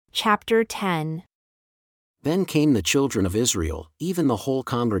Chapter 10. Then came the children of Israel, even the whole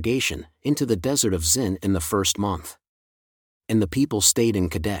congregation, into the desert of Zin in the first month. And the people stayed in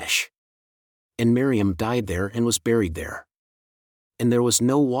Kadesh. And Miriam died there and was buried there. And there was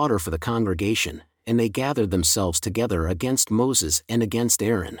no water for the congregation, and they gathered themselves together against Moses and against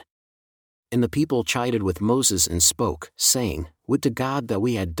Aaron. And the people chided with Moses and spoke, saying, Would to God that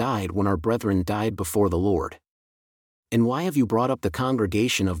we had died when our brethren died before the Lord. And why have you brought up the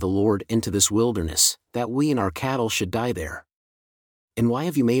congregation of the Lord into this wilderness, that we and our cattle should die there? And why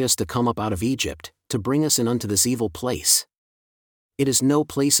have you made us to come up out of Egypt, to bring us in unto this evil place? It is no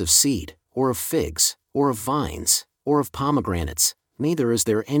place of seed, or of figs, or of vines, or of pomegranates, neither is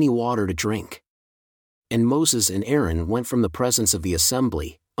there any water to drink. And Moses and Aaron went from the presence of the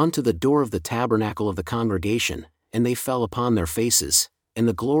assembly, unto the door of the tabernacle of the congregation, and they fell upon their faces, and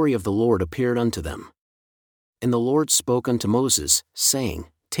the glory of the Lord appeared unto them. And the Lord spoke unto Moses, saying,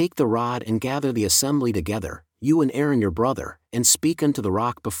 Take the rod and gather the assembly together, you and Aaron your brother, and speak unto the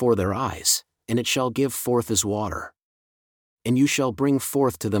rock before their eyes, and it shall give forth his water. And you shall bring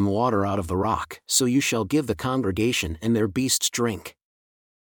forth to them water out of the rock, so you shall give the congregation and their beasts drink.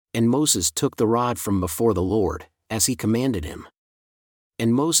 And Moses took the rod from before the Lord, as he commanded him.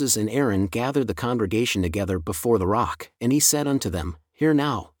 And Moses and Aaron gathered the congregation together before the rock, and he said unto them, Hear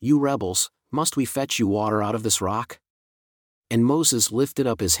now, you rebels, must we fetch you water out of this rock? And Moses lifted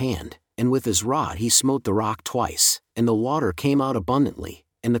up his hand, and with his rod he smote the rock twice, and the water came out abundantly,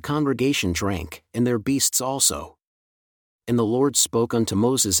 and the congregation drank, and their beasts also. And the Lord spoke unto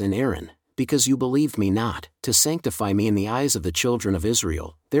Moses and Aaron, Because you believed me not, to sanctify me in the eyes of the children of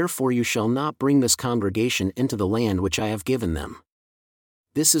Israel, therefore you shall not bring this congregation into the land which I have given them.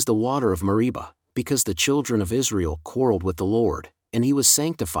 This is the water of Meribah, because the children of Israel quarreled with the Lord, and he was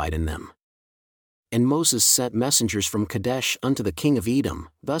sanctified in them. And Moses sent messengers from Kadesh unto the king of Edom,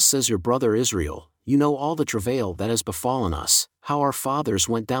 Thus says your brother Israel, You know all the travail that has befallen us, how our fathers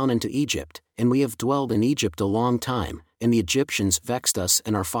went down into Egypt, and we have dwelled in Egypt a long time, and the Egyptians vexed us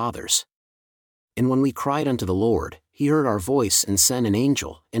and our fathers. And when we cried unto the Lord, he heard our voice and sent an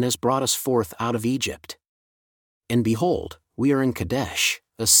angel, and has brought us forth out of Egypt. And behold, we are in Kadesh,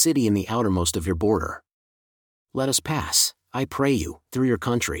 a city in the outermost of your border. Let us pass, I pray you, through your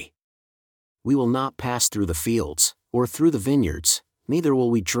country. We will not pass through the fields, or through the vineyards, neither will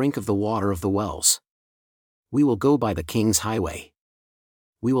we drink of the water of the wells. We will go by the king's highway.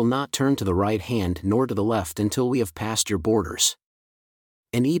 We will not turn to the right hand nor to the left until we have passed your borders.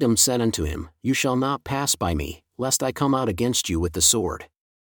 And Edom said unto him, You shall not pass by me, lest I come out against you with the sword.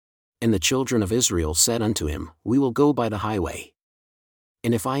 And the children of Israel said unto him, We will go by the highway.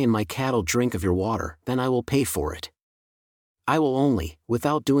 And if I and my cattle drink of your water, then I will pay for it. I will only,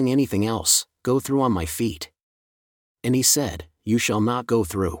 without doing anything else, go through on my feet. And he said, You shall not go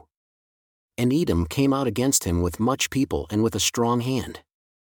through. And Edom came out against him with much people and with a strong hand.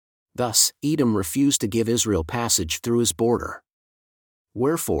 Thus, Edom refused to give Israel passage through his border.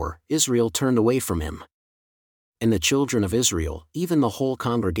 Wherefore, Israel turned away from him. And the children of Israel, even the whole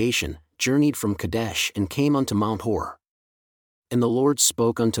congregation, journeyed from Kadesh and came unto Mount Hor. And the Lord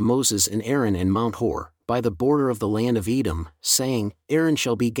spoke unto Moses and Aaron in Mount Hor, by the border of the land of Edom, saying, Aaron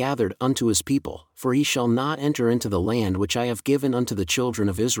shall be gathered unto his people, for he shall not enter into the land which I have given unto the children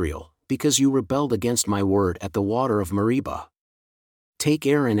of Israel, because you rebelled against my word at the water of Meribah. Take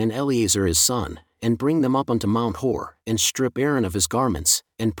Aaron and Eleazar his son, and bring them up unto Mount Hor, and strip Aaron of his garments,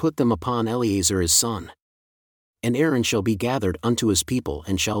 and put them upon Eleazar his son. And Aaron shall be gathered unto his people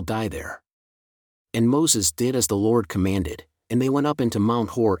and shall die there. And Moses did as the Lord commanded, and they went up into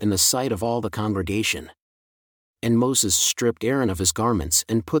Mount Hor in the sight of all the congregation. And Moses stripped Aaron of his garments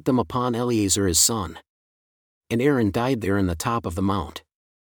and put them upon Eleazar his son. And Aaron died there in the top of the mount.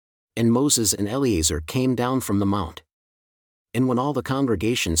 And Moses and Eleazar came down from the mount. And when all the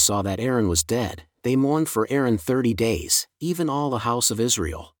congregation saw that Aaron was dead, they mourned for Aaron 30 days, even all the house of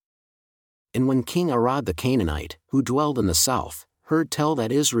Israel. And when King Arad the Canaanite, who dwelled in the south, heard tell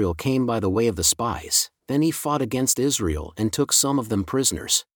that Israel came by the way of the spies, then he fought against Israel and took some of them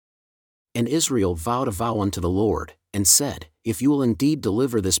prisoners. And Israel vowed a vow unto the Lord, and said, If you will indeed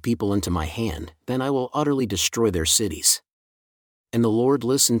deliver this people into my hand, then I will utterly destroy their cities. And the Lord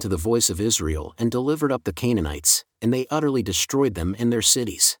listened to the voice of Israel and delivered up the Canaanites, and they utterly destroyed them and their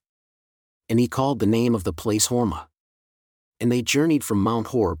cities. And he called the name of the place Hormah. And they journeyed from Mount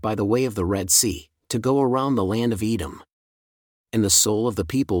Hor by the way of the Red Sea, to go around the land of Edom. And the soul of the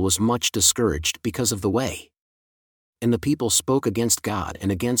people was much discouraged because of the way. And the people spoke against God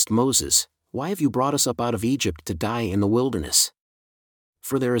and against Moses, Why have you brought us up out of Egypt to die in the wilderness?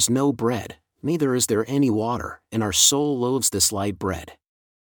 For there is no bread, neither is there any water, and our soul loathes this light bread.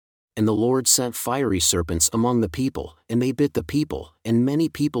 And the Lord sent fiery serpents among the people, and they bit the people, and many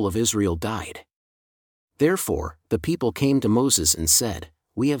people of Israel died. Therefore, the people came to Moses and said,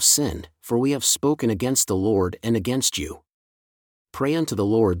 We have sinned, for we have spoken against the Lord and against you. Pray unto the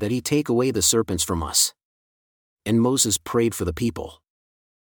Lord that he take away the serpents from us. And Moses prayed for the people.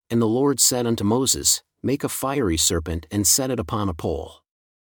 And the Lord said unto Moses, Make a fiery serpent and set it upon a pole.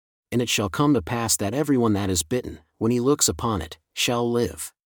 And it shall come to pass that everyone that is bitten, when he looks upon it, shall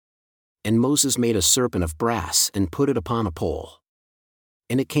live. And Moses made a serpent of brass and put it upon a pole.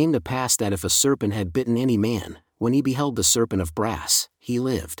 And it came to pass that if a serpent had bitten any man, when he beheld the serpent of brass, he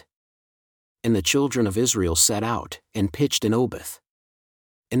lived. And the children of Israel set out, and pitched in Oboth.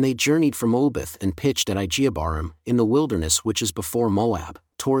 And they journeyed from Oboth and pitched at Ijeabarim, in the wilderness which is before Moab,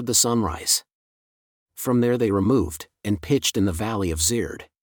 toward the sunrise. From there they removed, and pitched in the valley of Zered.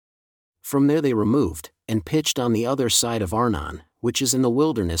 From there they removed, and pitched on the other side of Arnon, which is in the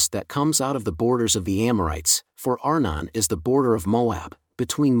wilderness that comes out of the borders of the Amorites, for Arnon is the border of Moab,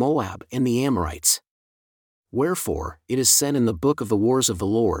 between Moab and the Amorites. Wherefore, it is said in the book of the wars of the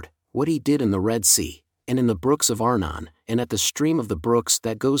Lord, what he did in the Red Sea, and in the brooks of Arnon, and at the stream of the brooks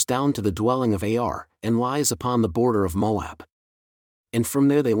that goes down to the dwelling of Ar, and lies upon the border of Moab. And from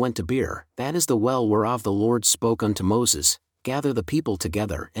there they went to Beer, that is the well whereof the Lord spoke unto Moses, Gather the people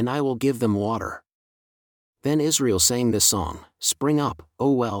together, and I will give them water. Then Israel sang this song, Spring up,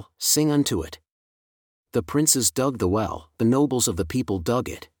 O well, sing unto it. The princes dug the well, the nobles of the people dug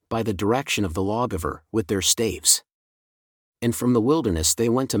it, by the direction of the lawgiver, with their staves. And from the wilderness they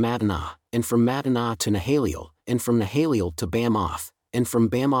went to Mattanah, and from Mattanah to Nahaliel, and from Nahaliel to Bamoth, and from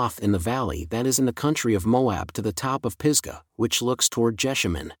Bamoth in the valley that is in the country of Moab to the top of Pisgah, which looks toward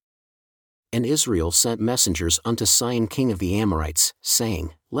Jeshemin. And Israel sent messengers unto Sihon king of the Amorites,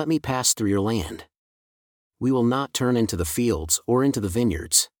 saying, Let me pass through your land. We will not turn into the fields or into the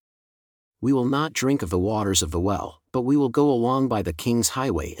vineyards. We will not drink of the waters of the well, but we will go along by the king's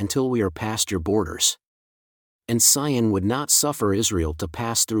highway until we are past your borders. And Sihon would not suffer Israel to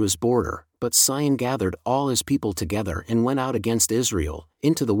pass through his border, but Sihon gathered all his people together and went out against Israel,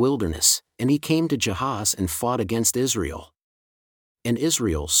 into the wilderness, and he came to Jahaz and fought against Israel. And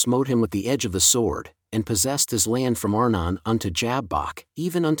Israel smote him with the edge of the sword, and possessed his land from Arnon unto Jabbok,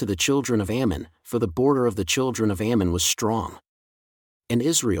 even unto the children of Ammon, for the border of the children of Ammon was strong. And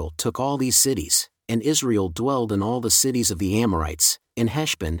Israel took all these cities, and Israel dwelled in all the cities of the Amorites, in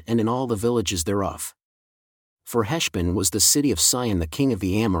Heshbon and in all the villages thereof. For Heshbon was the city of Sihon the king of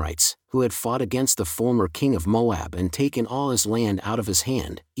the Amorites, who had fought against the former king of Moab and taken all his land out of his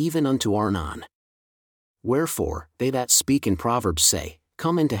hand, even unto Arnon. Wherefore, they that speak in Proverbs say,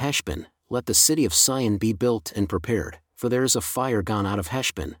 Come into Heshbon, let the city of Sihon be built and prepared, for there is a fire gone out of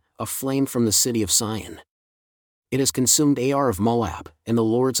Heshbon, a flame from the city of Sihon. It has consumed Ar of Moab, and the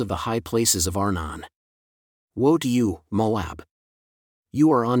lords of the high places of Arnon. Woe to you, Moab!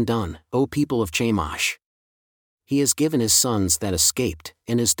 You are undone, O people of Chemosh. He has given his sons that escaped,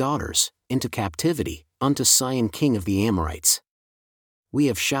 and his daughters, into captivity, unto Sihon king of the Amorites. We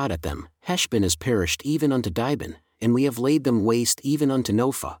have shot at them, Heshbon is perished even unto Dibon, and we have laid them waste even unto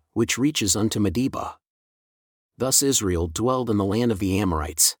Nophah, which reaches unto Medeba. Thus Israel dwelled in the land of the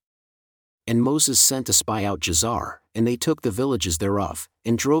Amorites. And Moses sent to spy out Jazer, and they took the villages thereof,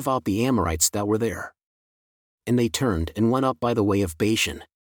 and drove out the Amorites that were there. And they turned and went up by the way of Bashan.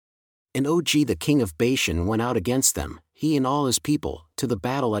 And Og the king of Bashan went out against them, he and all his people, to the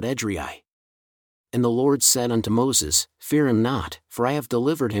battle at Edrei. And the Lord said unto Moses, Fear him not, for I have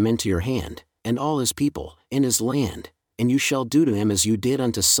delivered him into your hand, and all his people, in his land, and you shall do to him as you did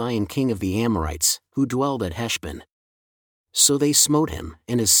unto Sihon king of the Amorites, who dwelled at Heshbon. So they smote him,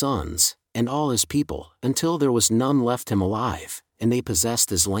 and his sons, and all his people, until there was none left him alive, and they possessed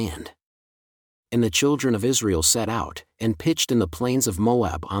his land. And the children of Israel set out, and pitched in the plains of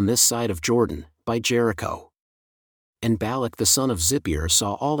Moab on this side of Jordan, by Jericho. And Balak the son of Zippor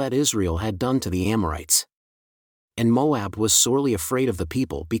saw all that Israel had done to the Amorites. And Moab was sorely afraid of the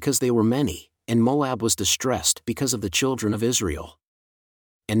people because they were many, and Moab was distressed because of the children of Israel.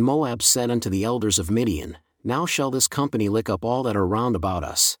 And Moab said unto the elders of Midian, Now shall this company lick up all that are round about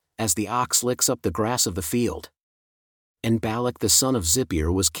us, as the ox licks up the grass of the field. And Balak the son of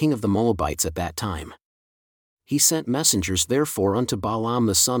Zippor was king of the Moabites at that time. He sent messengers therefore unto Balaam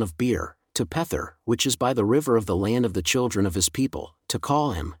the son of Beor, to Pethor, which is by the river of the land of the children of his people, to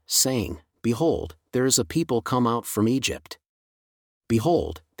call him, saying, Behold, there is a people come out from Egypt.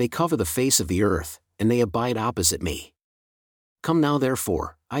 Behold, they cover the face of the earth, and they abide opposite me. Come now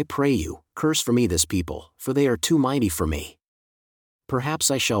therefore, I pray you, curse for me this people, for they are too mighty for me.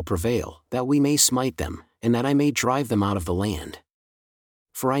 Perhaps I shall prevail, that we may smite them, and that I may drive them out of the land.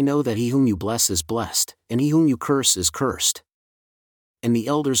 For I know that he whom you bless is blessed, and he whom you curse is cursed." And the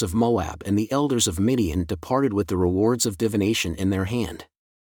elders of Moab and the elders of Midian departed with the rewards of divination in their hand.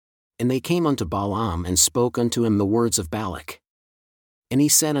 And they came unto Balaam and spoke unto him the words of Balak. And he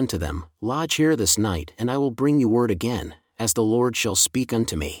said unto them, "Lodge here this night, and I will bring you word again, as the Lord shall speak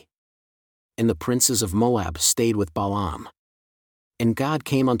unto me." And the princes of Moab stayed with Balaam. And God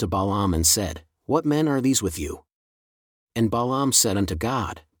came unto Balaam and said, "What men are these with you?" And Balaam said unto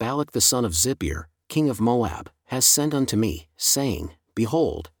God, "Balak the son of Zippor, king of Moab, has sent unto me, saying,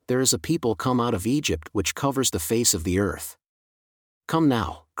 Behold, there is a people come out of Egypt which covers the face of the earth. Come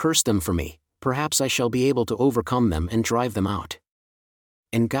now, curse them for me, perhaps I shall be able to overcome them and drive them out."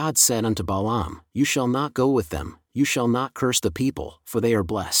 And God said unto Balaam, "You shall not go with them, you shall not curse the people, for they are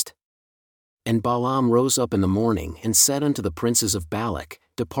blessed." And Balaam rose up in the morning and said unto the princes of Balak,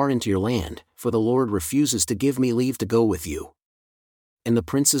 "Depart into your land, for the Lord refuses to give me leave to go with you." And the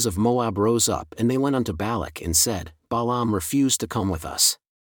princes of Moab rose up and they went unto Balak and said, "Balaam refused to come with us."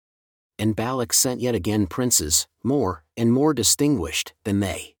 And Balak sent yet again princes, more, and more distinguished, than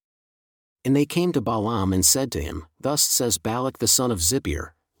they. And they came to Balaam and said to him, "Thus says Balak the son of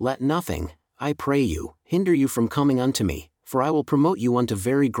Zippor, Let nothing, I pray you, hinder you from coming unto me, for I will promote you unto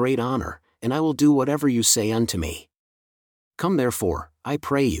very great honor, and I will do whatever you say unto me. Come therefore, I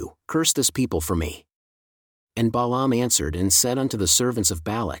pray you, curse this people for me." And Balaam answered and said unto the servants of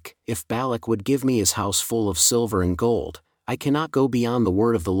Balak, "If Balak would give me his house full of silver and gold, I cannot go beyond the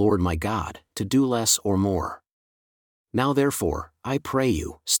word of the Lord my God, to do less or more. Now therefore, I pray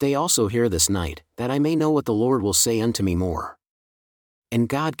you, stay also here this night, that I may know what the Lord will say unto me more." And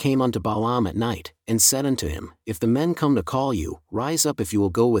God came unto Balaam at night, and said unto him, "If the men come to call you, rise up if you will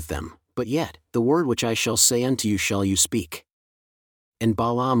go with them, but yet, the word which I shall say unto you shall you speak." And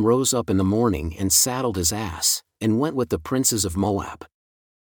Balaam rose up in the morning and saddled his ass, and went with the princes of Moab.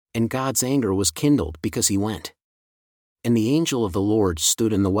 And God's anger was kindled because he went. And the angel of the Lord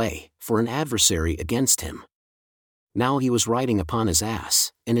stood in the way, for an adversary against him. Now he was riding upon his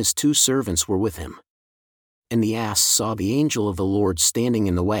ass, and his 2 servants were with him. And the ass saw the angel of the Lord standing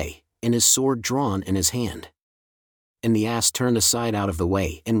in the way, and his sword drawn in his hand. And the ass turned aside out of the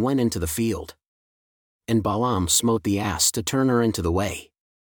way and went into the field. And Balaam smote the ass to turn her into the way.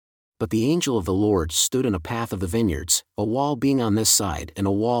 But the angel of the Lord stood in a path of the vineyards, a wall being on this side and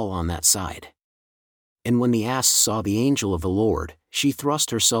a wall on that side. And when the ass saw the angel of the Lord, she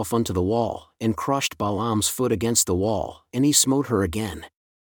thrust herself unto the wall, and crushed Balaam's foot against the wall, and he smote her again.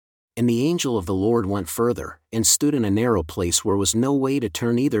 And the angel of the Lord went further, and stood in a narrow place where was no way to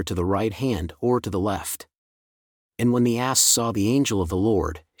turn either to the right hand or to the left. And when the ass saw the angel of the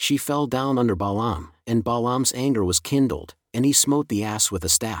Lord, she fell down under Balaam, and Balaam's anger was kindled, and he smote the ass with a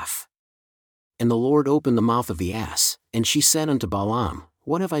staff. And the Lord opened the mouth of the ass, and she said unto Balaam,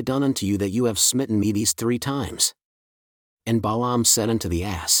 "What have I done unto you that you have smitten me these 3 times? And Balaam said unto the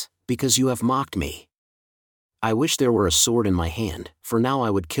ass, "Because you have mocked me. I wish there were a sword in my hand, for now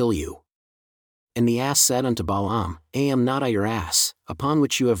I would kill you." And the ass said unto Balaam, "Am not I your ass, upon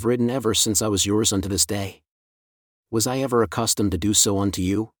which you have ridden ever since I was yours unto this day? Was I ever accustomed to do so unto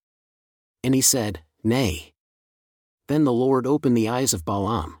you?" And he said, "Nay." Then the Lord opened the eyes of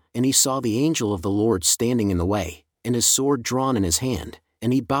Balaam, and he saw the angel of the Lord standing in the way, and his sword drawn in his hand,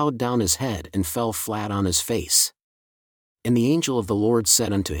 and he bowed down his head and fell flat on his face. And the angel of the Lord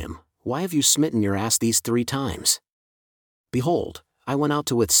said unto him, "Why have you smitten your ass these 3 times? Behold, I went out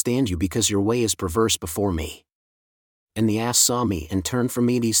to withstand you because your way is perverse before me. And the ass saw me and turned from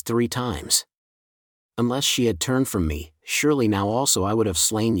me these 3 times. Unless she had turned from me, surely now also I would have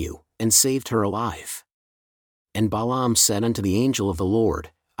slain you, and saved her alive." And Balaam said unto the angel of the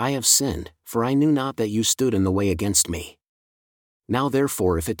Lord, "I have sinned, for I knew not that you stood in the way against me. Now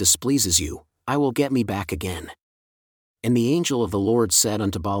therefore if it displeases you, I will get me back again." And the angel of the Lord said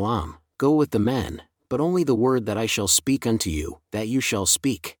unto Balaam, "Go with the men, but only the word that I shall speak unto you, that you shall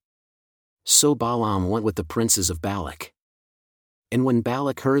speak." So Balaam went with the princes of Balak. And when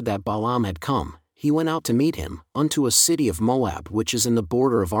Balak heard that Balaam had come, he went out to meet him, unto a city of Moab which is in the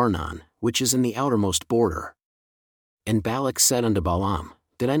border of Arnon, which is in the outermost border. And Balak said unto Balaam,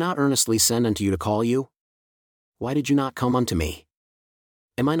 "Did I not earnestly send unto you to call you? Why did you not come unto me?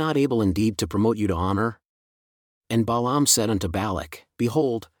 Am I not able indeed to promote you to honor?" And Balaam said unto Balak,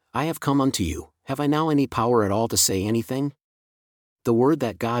 "Behold, I have come unto you, have I now any power at all to say anything? The word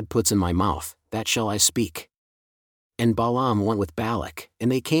that God puts in my mouth, that shall I speak." And Balaam went with Balak,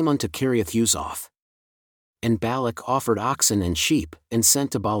 and they came unto Kiriath-Huzoth. And Balak offered oxen and sheep, and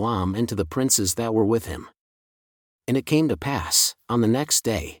sent to Balaam and to the princes that were with him. And it came to pass, on the next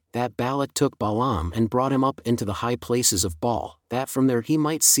day, that Balak took Balaam and brought him up into the high places of Baal, that from there he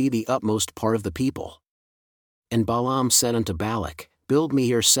might see the utmost part of the people. And Balaam said unto Balak, Build me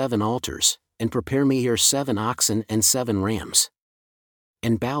here 7 altars, and prepare me here 7 oxen and 7 rams.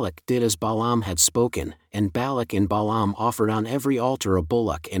 And Balak did as Balaam had spoken, and Balak and Balaam offered on every altar a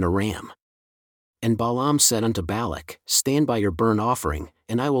bullock and a ram. And Balaam said unto Balak, Stand by your burnt offering,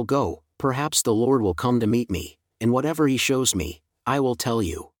 and I will go, perhaps the Lord will come to meet me, and whatever he shows me, I will tell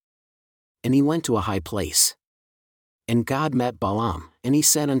you. And he went to a high place. And God met Balaam, and he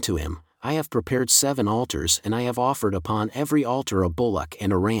said unto him, I have prepared 7 altars, and I have offered upon every altar a bullock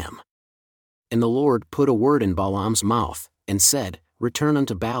and a ram. And the Lord put a word in Balaam's mouth, and said, Return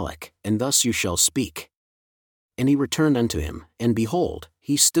unto Balak, and thus you shall speak. And he returned unto him, and behold,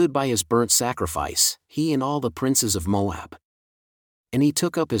 he stood by his burnt sacrifice, he and all the princes of Moab. And he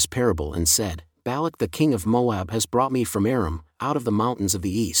took up his parable and said, Balak the king of Moab has brought me from Aram, out of the mountains of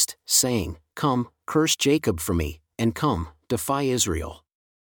the east, saying, Come, curse Jacob for me, and come, defy Israel.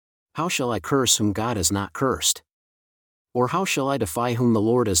 How shall I curse whom God has not cursed? Or how shall I defy whom the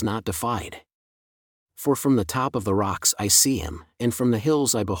Lord has not defied? For from the top of the rocks I see him, and from the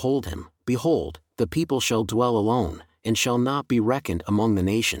hills I behold him. Behold, the people shall dwell alone, and shall not be reckoned among the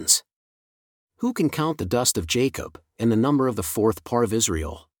nations. Who can count the dust of Jacob, and the number of the 4th part of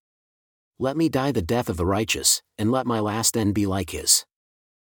Israel? Let me die the death of the righteous, and let my last end be like his.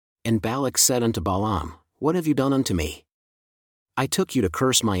 And Balak said unto Balaam, What have you done unto me? I took you to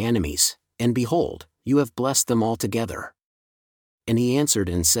curse my enemies, and behold, you have blessed them altogether. And he answered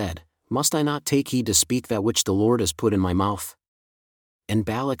and said, Must I not take heed to speak that which the Lord has put in my mouth? And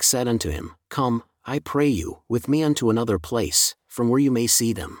Balak said unto him, Come, I pray you, with me unto another place, from where you may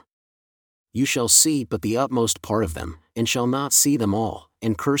see them. You shall see but the utmost part of them, and shall not see them all,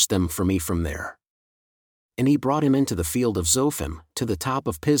 and curse them for me from there. And he brought him into the field of Zophim, to the top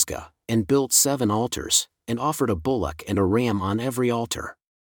of Pisgah, and built 7 altars, and offered a bullock and a ram on every altar.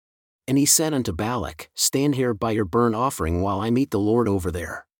 And he said unto Balak, Stand here by your burnt offering while I meet the Lord over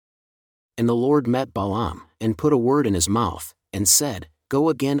there. And the Lord met Balaam, and put a word in his mouth, and said, Go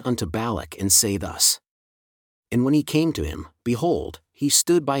again unto Balak and say thus. And when he came to him, behold, he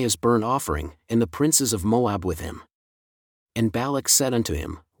stood by his burnt offering, and the princes of Moab with him. And Balak said unto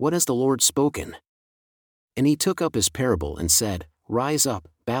him, What has the Lord spoken? And he took up his parable and said, Rise up,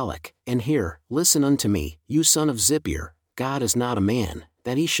 Balak, and hear, listen unto me, you son of Zippor. God is not a man,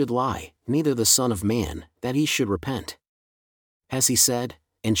 that he should lie, neither the son of man, that he should repent. Has he said,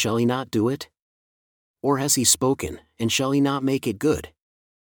 and shall he not do it? Or has he spoken, and shall he not make it good?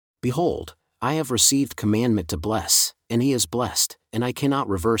 Behold, I have received commandment to bless, and he is blessed, and I cannot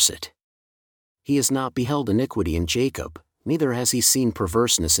reverse it. He has not beheld iniquity in Jacob, neither has he seen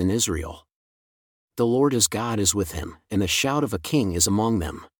perverseness in Israel. The Lord his God is with him, and the shout of a king is among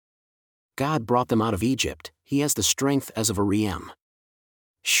them. God brought them out of Egypt, he has the strength as of a ram.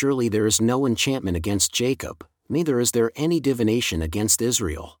 Surely there is no enchantment against Jacob, neither is there any divination against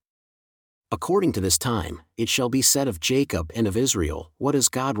Israel. According to this time, it shall be said of Jacob and of Israel, What has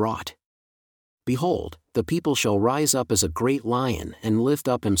God wrought? Behold, the people shall rise up as a great lion and lift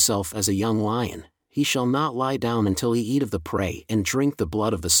up himself as a young lion, he shall not lie down until he eat of the prey and drink the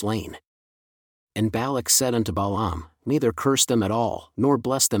blood of the slain. And Balak said unto Balaam, Neither curse them at all, nor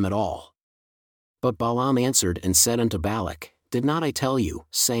bless them at all. But Balaam answered and said unto Balak, Did not I tell you,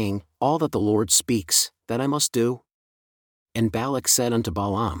 saying, All that the Lord speaks, that I must do? And Balak said unto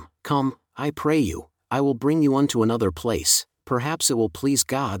Balaam, Come, I pray you, I will bring you unto another place, perhaps it will please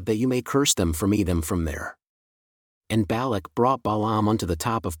God that you may curse them for me them from there. And Balak brought Balaam unto the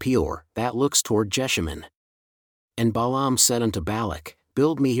top of Peor, that looks toward Jeshimon. And Balaam said unto Balak,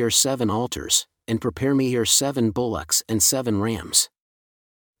 Build me here 7 altars, and prepare me here 7 bullocks and 7 rams.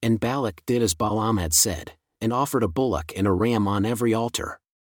 And Balak did as Balaam had said, and offered a bullock and a ram on every altar.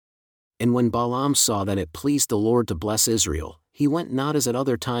 And when Balaam saw that it pleased the Lord to bless Israel, he went not as at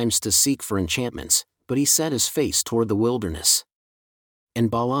other times to seek for enchantments, but he set his face toward the wilderness.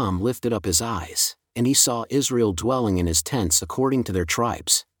 And Balaam lifted up his eyes, and he saw Israel dwelling in his tents according to their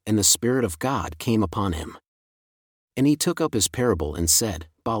tribes, and the Spirit of God came upon him. And he took up his parable and said,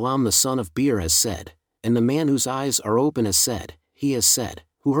 Balaam the son of Beor has said, and the man whose eyes are open has said, he has said,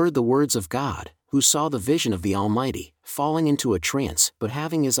 who heard the words of God, who saw the vision of the Almighty, falling into a trance, but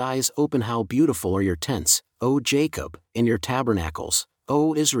having his eyes open, how beautiful are your tents, O Jacob, and your tabernacles,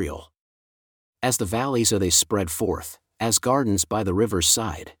 O Israel. As the valleys are they spread forth, as gardens by the river's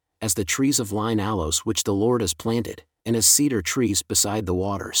side, as the trees of line aloes which the Lord has planted, and as cedar trees beside the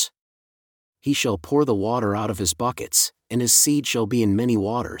waters. He shall pour the water out of his buckets, and his seed shall be in many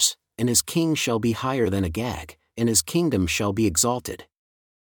waters, and his king shall be higher than Agag, and his kingdom shall be exalted.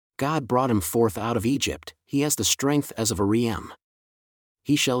 God brought him forth out of Egypt, he has the strength as of a ram.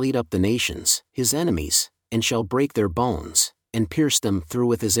 He shall eat up the nations, his enemies, and shall break their bones, and pierce them through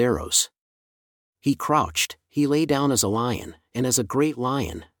with his arrows. He crouched, he lay down as a lion, and as a great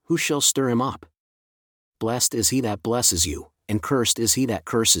lion, who shall stir him up? Blessed is he that blesses you, and cursed is he that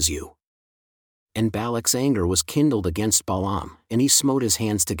curses you. And Balak's anger was kindled against Balaam, and he smote his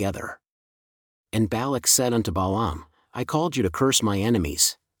hands together. And Balak said unto Balaam, I called you to curse my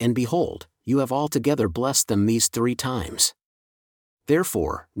enemies, and behold, you have altogether blessed them these 3 times.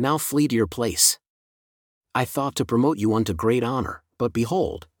 Therefore, now flee to your place. I thought to promote you unto great honor, but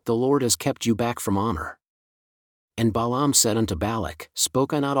behold, the Lord has kept you back from honor. And Balaam said unto Balak,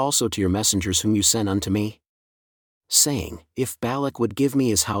 Spoke I not also to your messengers whom you sent unto me? Saying, If Balak would give me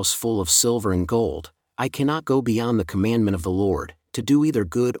his house full of silver and gold, I cannot go beyond the commandment of the Lord, to do either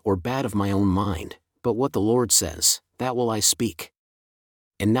good or bad of my own mind, but what the Lord says, that will I speak.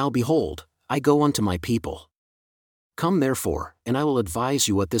 And now behold, I go unto my people. Come therefore, and I will advise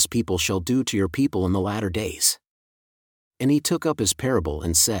you what this people shall do to your people in the latter days. And he took up his parable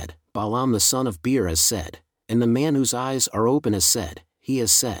and said, Balaam the son of Beor has said, and the man whose eyes are open has said, he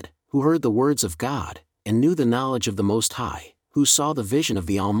has said, who heard the words of God, and knew the knowledge of the Most High, who saw the vision of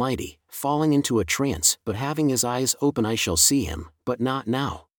the Almighty, falling into a trance, but having his eyes open I shall see him, but not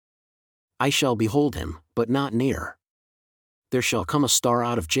now. I shall behold him, but not near. There shall come a star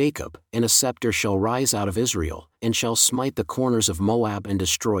out of Jacob, and a scepter shall rise out of Israel, and shall smite the corners of Moab and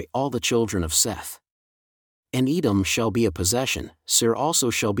destroy all the children of Seth. And Edom shall be a possession, Seir also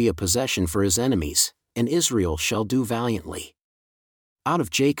shall be a possession for his enemies, and Israel shall do valiantly. Out of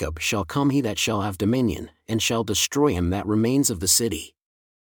Jacob shall come he that shall have dominion, and shall destroy him that remains of the city.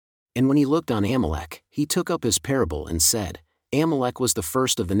 And when he looked on Amalek, he took up his parable and said, Amalek was the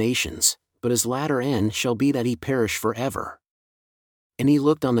first of the nations, but his latter end shall be that he perish forever. And he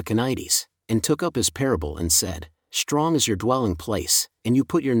looked on the Canaanites, and took up his parable and said, Strong is your dwelling place, and you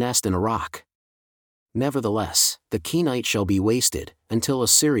put your nest in a rock. Nevertheless, the Kenite shall be wasted, until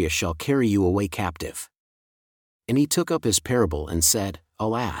Assyria shall carry you away captive. And he took up his parable and said,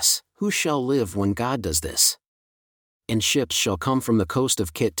 Alas, who shall live when God does this? And ships shall come from the coast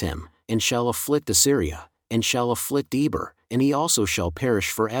of Kittim, and shall afflict Assyria, and shall afflict Eber, and he also shall perish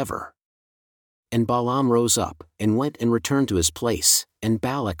forever. And Balaam rose up, and went and returned to his place, and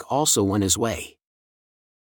Balak also went his way.